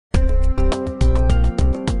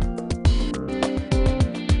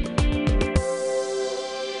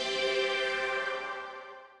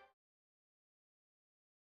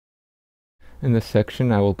In this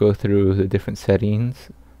section, I will go through the different settings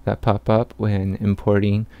that pop up when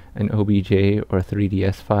importing an OBJ or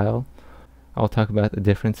 3ds file. I'll talk about the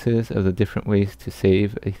differences of the different ways to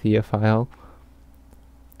save a Thea file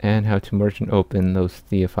and how to merge and open those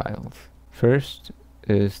Thea files. First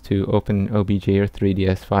is to open an OBJ or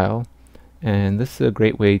 3ds file, and this is a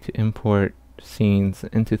great way to import scenes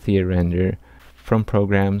into Thea Render from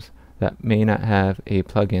programs that may not have a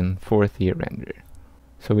plugin for Thea Render.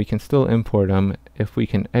 So we can still import them if we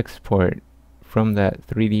can export from that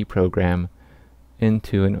 3D program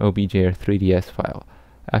into an OBJ or 3ds file.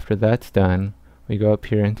 After that's done, we go up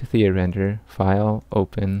here into Thea Render, File,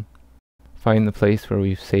 Open, find the place where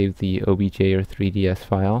we've saved the OBJ or 3ds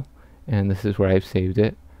file, and this is where I've saved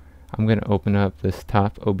it. I'm going to open up this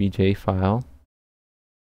top OBJ file,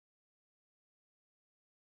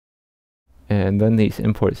 and then these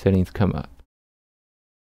import settings come up.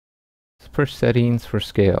 For settings for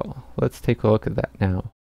scale, let's take a look at that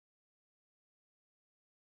now.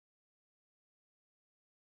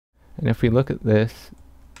 And if we look at this,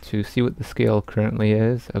 to see what the scale currently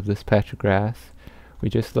is of this patch of grass, we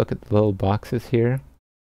just look at the little boxes here.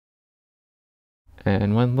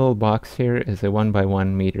 And one little box here is a 1 by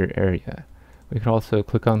 1 meter area. We can also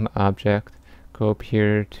click on the object, go up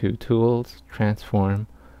here to Tools, Transform,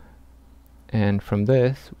 and from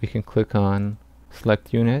this we can click on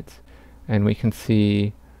Select Units, and we can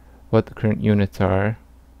see what the current units are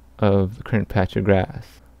of the current patch of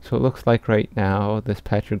grass. So it looks like right now this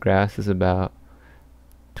patch of grass is about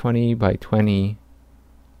 20 by 20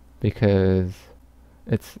 because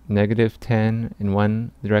it's -10 in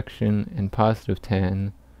one direction and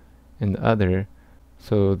 +10 in the other.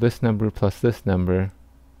 So this number plus this number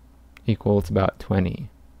equals about 20,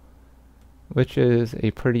 which is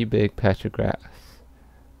a pretty big patch of grass.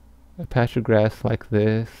 A patch of grass like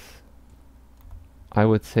this, I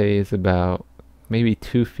would say, is about maybe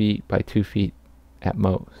 2 feet by 2 feet at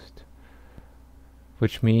most,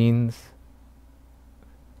 which means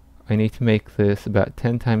I need to make this about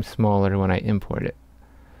 10 times smaller when I import it.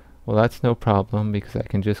 Well, that's no problem because I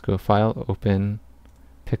can just go File, Open,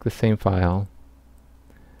 pick the same file,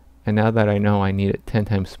 and now that I know I need it 10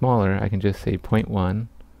 times smaller, I can just say 0.1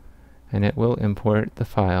 and it will import the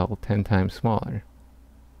file 10 times smaller.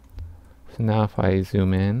 So now if I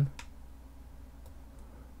zoom in,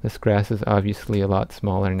 this grass is obviously a lot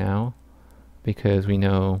smaller now because we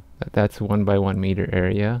know that that's a 1 by 1 meter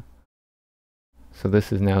area. So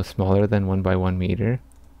this is now smaller than 1 by 1 meter.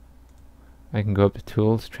 I can go up to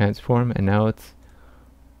Tools, Transform, and now it's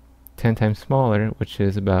 10 times smaller, which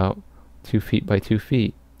is about 2 feet by 2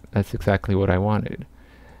 feet. That's exactly what I wanted.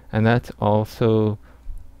 And that's also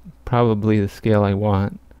probably the scale I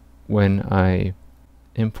want when I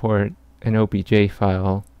import an OBJ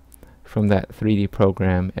file from that 3D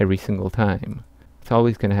program every single time. It's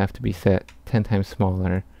always going to have to be set 10 times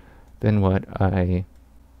smaller than what I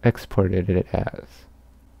exported it as.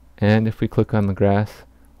 And if we click on the grass,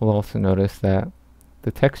 we'll also notice that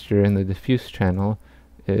the texture in the diffuse channel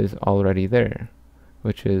is already there,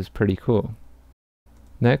 which is pretty cool.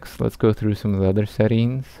 Next, let's go through some of the other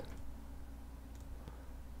settings.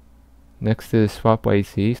 Next is Swap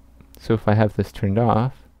YZ. So if I have this turned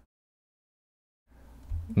off,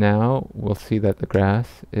 now we'll see that the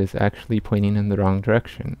grass is actually pointing in the wrong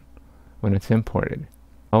direction when it's imported.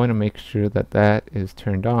 I want to make sure that that is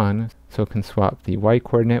turned on so it can swap the Y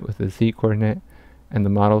coordinate with the Z coordinate and the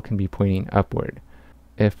model can be pointing upward.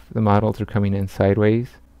 If the models are coming in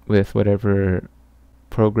sideways with whatever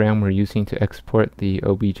program we're using to export the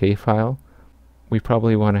OBJ file, we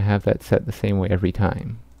probably want to have that set the same way every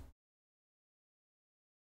time.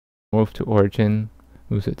 Move to origin,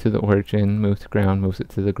 moves it to the origin, move to ground, moves it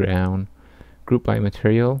to the ground. Group by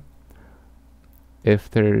material. If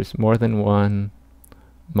there's more than one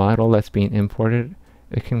model that's being imported,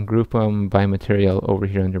 it can group them by material over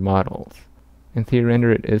here under models. In Thea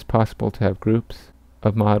Render, it is possible to have groups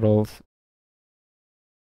of models.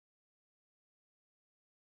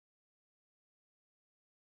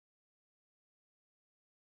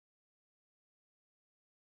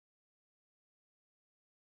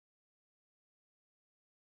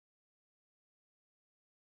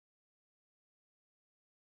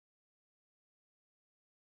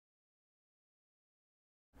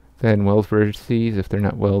 Then weld vertices if they're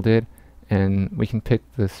not welded, and we can pick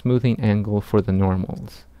the smoothing angle for the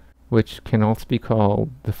normals, which can also be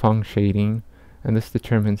called the Phong shading, and this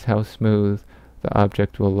determines how smooth the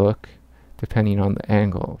object will look depending on the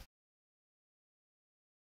angles.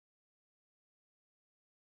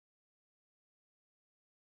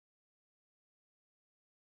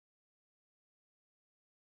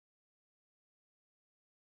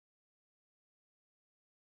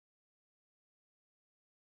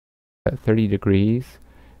 at 30 degrees.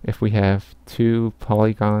 If we have two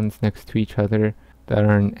polygons next to each other that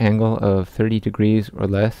are an angle of 30 degrees or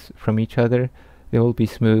less from each other, they will be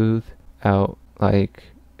smoothed out like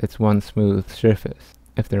it's one smooth surface.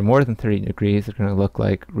 If they're more than 30 degrees, they're going to look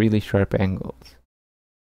like really sharp angles.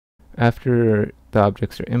 After the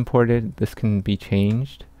objects are imported, this can be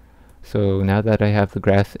changed. So now that I have the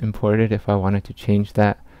grass imported, if I wanted to change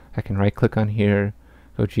that, I can right click on here,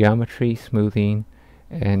 go Geometry, Smoothing,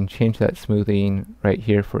 and change that smoothing right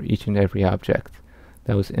here for each and every object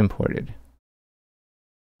that was imported.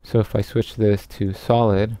 So if I switch this to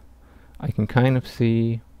solid, I can kind of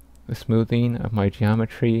see the smoothing of my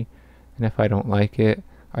geometry, and if I don't like it,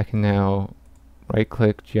 I can now right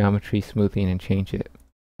click Geometry, Smoothing, and change it.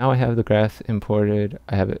 Now I have the grass imported,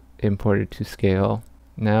 I have it imported to scale.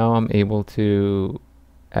 Now I'm able to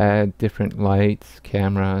add different lights,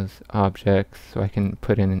 cameras, objects, so I can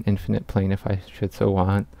put in an infinite plane if I should so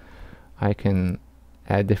want. I can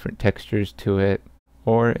add different textures to it,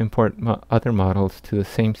 or import other models to the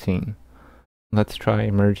same scene. Let's try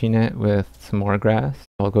merging it with some more grass.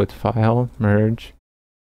 I'll go to File, Merge,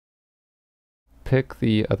 pick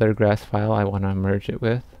the other grass file I want to merge it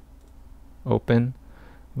with, open.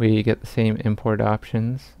 We get the same import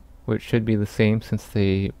options, which should be the same since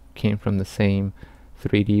they came from the same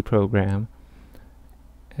 3D program.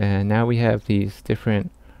 And now we have these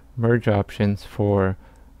different merge options for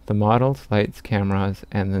the models, lights, cameras,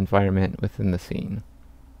 and the environment within the scene,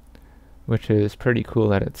 which is pretty cool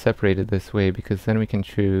that it's separated this way, because then we can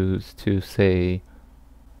choose to, say,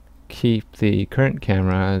 keep the current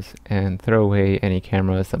cameras and throw away any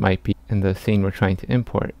cameras that might be in the scene we're trying to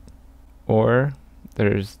import. Or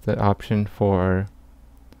there's the option for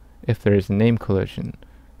if there's a name collision.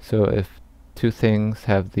 So if two things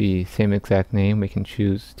have the same exact name, we can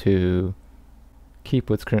choose to keep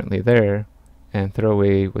what's currently there and throw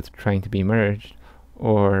away what's trying to be merged,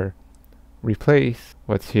 or replace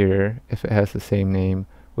what's here if it has the same name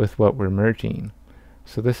with what we're merging.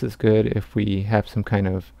 So this is good if we have some kind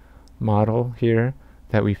of model here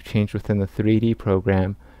that we've changed within the 3D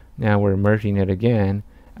program. Now we're merging it again,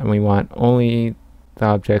 and we want only the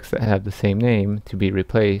objects that have the same name to be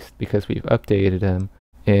replaced because we've updated them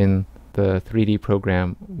in the 3D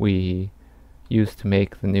program we used to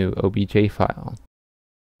make the new OBJ file.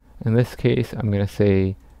 In this case, I'm going to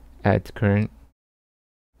say add to current,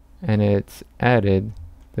 and it's added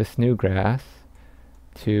this new grass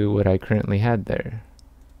to what I currently had there.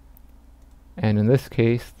 And in this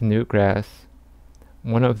case, the new grass,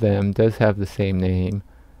 one of them does have the same name,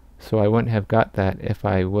 so I wouldn't have got that if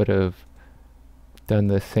I would have done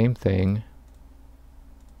the same thing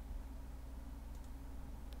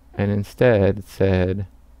and instead said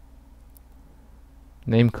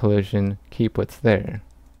name collision, keep what's there,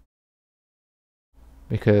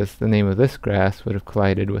 because the name of this grass would have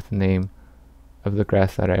collided with the name of the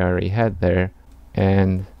grass that I already had there,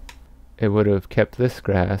 and it would have kept this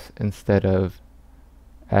grass instead of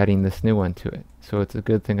adding this new one to it. So it's a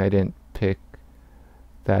good thing I didn't pick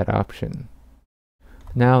that option.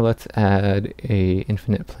 Now let's add a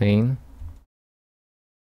infinite plane,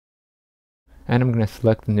 and I'm going to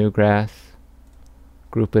select the new grass,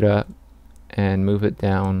 group it up, and move it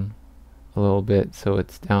down a little bit so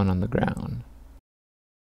it's down on the ground.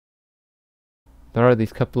 There are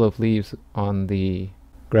these couple of leaves on the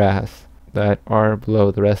grass that are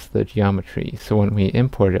below the rest of the geometry, so when we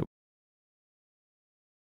import it,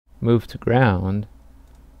 move to ground,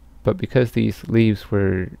 but because these leaves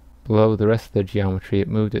were below the rest of the geometry, it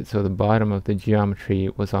moved it so the bottom of the geometry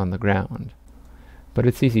was on the ground. But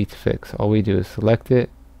it's easy to fix. All we do is select it,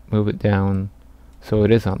 move it down so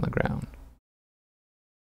it is on the ground.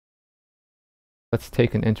 Let's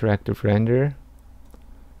take an interactive render,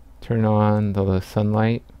 turn on the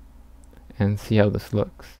sunlight, and see how this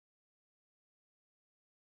looks.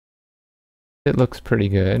 It looks pretty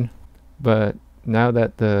good, but now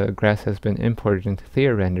that the grass has been imported into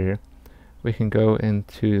Thea render, we can go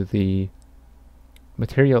into the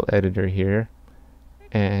material editor here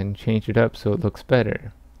and change it up so it looks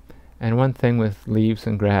better. And one thing with leaves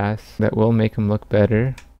and grass that will make them look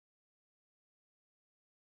better,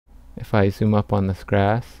 if I zoom up on this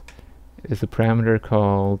grass, is a parameter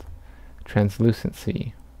called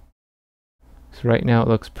translucency. So right now it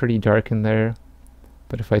looks pretty dark in there,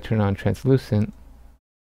 but if I turn on translucent,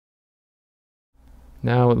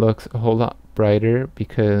 now it looks a whole lot brighter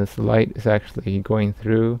because the light is actually going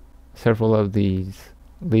through several of these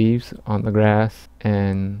leaves on the grass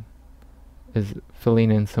and is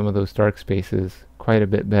filling in some of those dark spaces quite a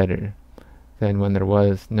bit better than when there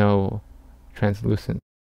was no translucent.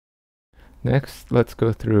 Next, let's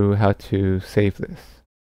go through how to save this.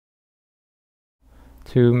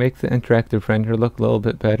 To make the interactive render look a little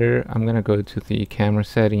bit better, I'm going to go to the camera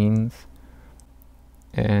settings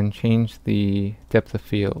and change the depth of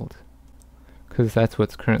field, because that's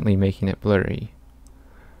what's currently making it blurry.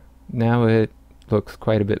 Now it looks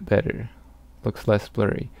quite a bit better, looks less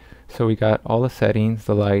blurry. So we got all the settings,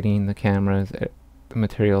 the lighting, the cameras, the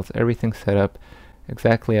materials, everything set up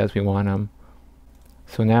exactly as we want them.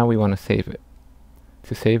 So now we want to save it.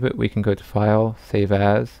 To save it, we can go to File, Save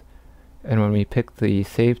As, and when we pick the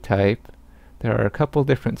save type, there are a couple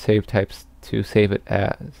different save types to save it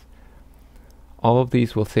as. All of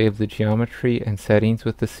these will save the geometry and settings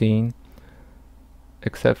with the scene,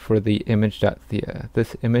 except for the image.thea.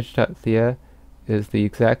 This image.thea is the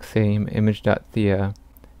exact same image.thea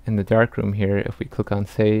in the darkroom here. If we click on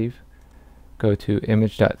Save, go to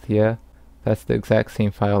image.thea, that's the exact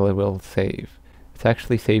same file it will save. It's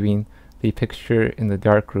actually saving the picture in the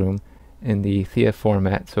darkroom in the Thea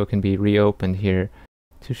format, so it can be reopened here.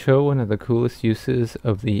 To show one of the coolest uses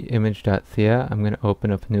of the image.thea, I'm going to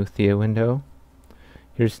open up a new Thea window.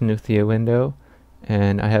 Here's the new Thea window,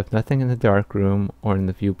 and I have nothing in the darkroom or in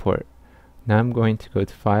the viewport. Now I'm going to go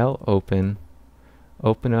to File, Open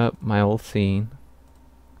up my old scene,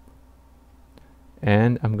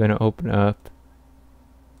 and I'm going to open up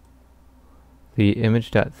the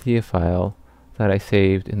image.thea file that I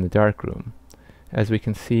saved in the darkroom. As we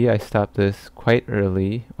can see, I stopped this quite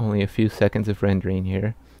early, only a few seconds of rendering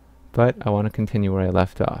here, but I want to continue where I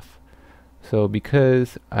left off. So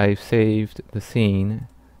because I've saved the scene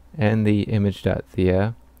and the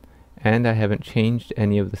image.thea, and I haven't changed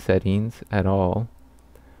any of the settings at all,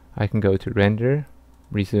 I can go to Render,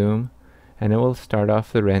 Resume, and it will start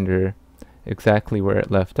off the render exactly where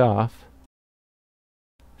it left off,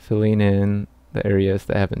 filling in the areas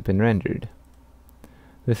that haven't been rendered.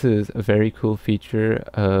 This is a very cool feature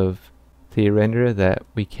of Thea Render, that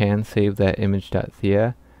we can save that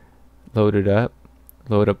image.thea, load up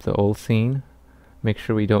the old scene, make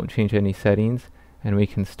sure we don't change any settings, and we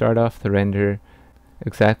can start off the render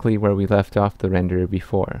exactly where we left off the render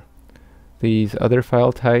before. These other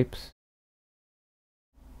file types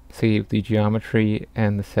save the geometry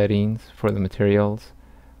and the settings for the materials.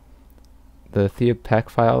 The Thea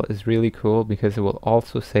pack file is really cool because it will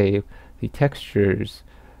also save the textures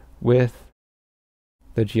with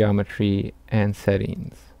the geometry and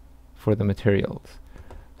settings for the materials.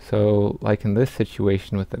 So like in this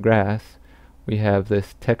situation with the grass, we have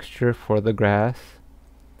this texture for the grass,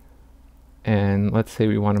 and let's say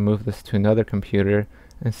we want to move this to another computer.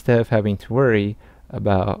 Instead of having to worry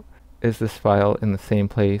about is this file in the same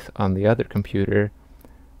place on the other computer,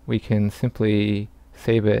 we can simply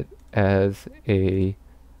save it as a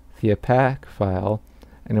Thea pack file,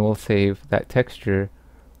 and it will save that texture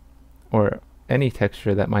or any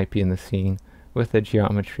texture that might be in the scene with the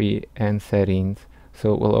geometry and settings,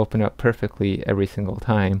 so it will open up perfectly every single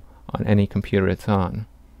time on any computer it's on.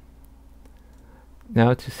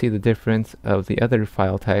 Now to see the difference of the other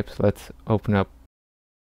file types, let's open up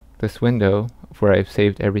this window where I've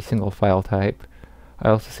saved every single file type. I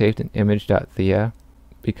also saved an image.thea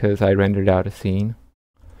because I rendered out a scene.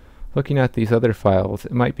 Looking at these other files,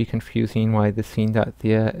 it might be confusing why the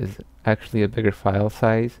scene.thea is actually a bigger file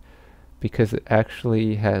size, because it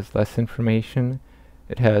actually has less information.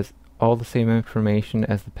 It has all the same information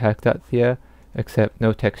as the pack.thea, except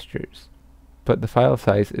no textures. But the file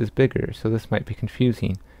size is bigger, so this might be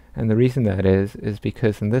confusing. And the reason that is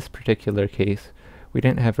because in this particular case, we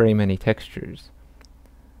didn't have very many textures.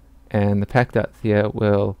 And the pack.thea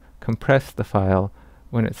will compress the file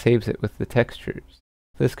when it saves it with the textures.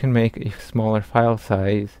 This can make a smaller file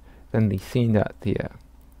size than the scene.thea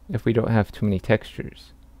if we don't have too many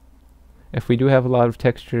textures. If we do have a lot of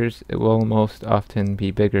textures, it will most often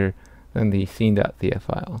be bigger than the scene.thea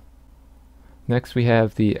file. Next we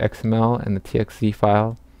have the XML and the TXZ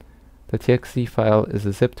file. The TXZ file is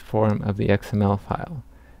a zipped form of the XML file.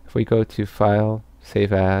 If we go to File,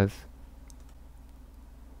 Save As,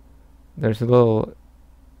 there's a little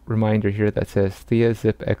reminder here that says Thea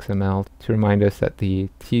zip XML to remind us that the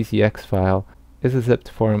TZX file is a zipped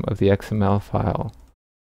form of the XML file.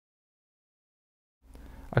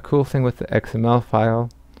 A cool thing with the XML file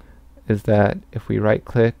is that if we right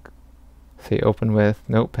click, say Open with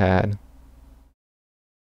Notepad,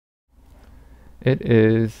 it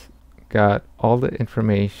is got all the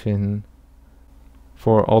information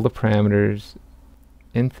for all the parameters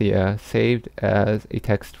in Thea saved as a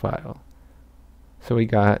text file. So we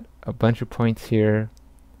got a bunch of points here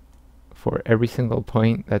for every single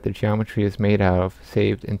point that the geometry is made out of,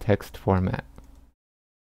 saved in text format.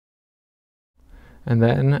 And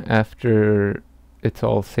then after it's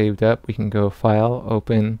all saved up, we can go File,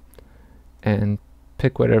 Open, and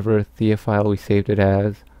pick whatever Thea file we saved it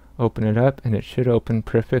as, open it up, and it should open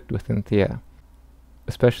perfect within Thea.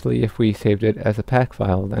 Especially if we saved it as a pack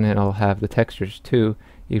file, then it'll have the textures too.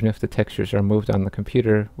 Even if the textures are moved on the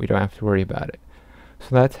computer, we don't have to worry about it.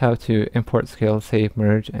 So that's how to import, scale, save,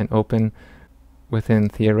 merge, and open within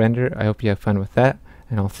Thea Render. I hope you have fun with that,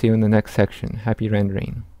 and I'll see you in the next section. Happy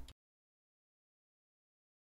rendering.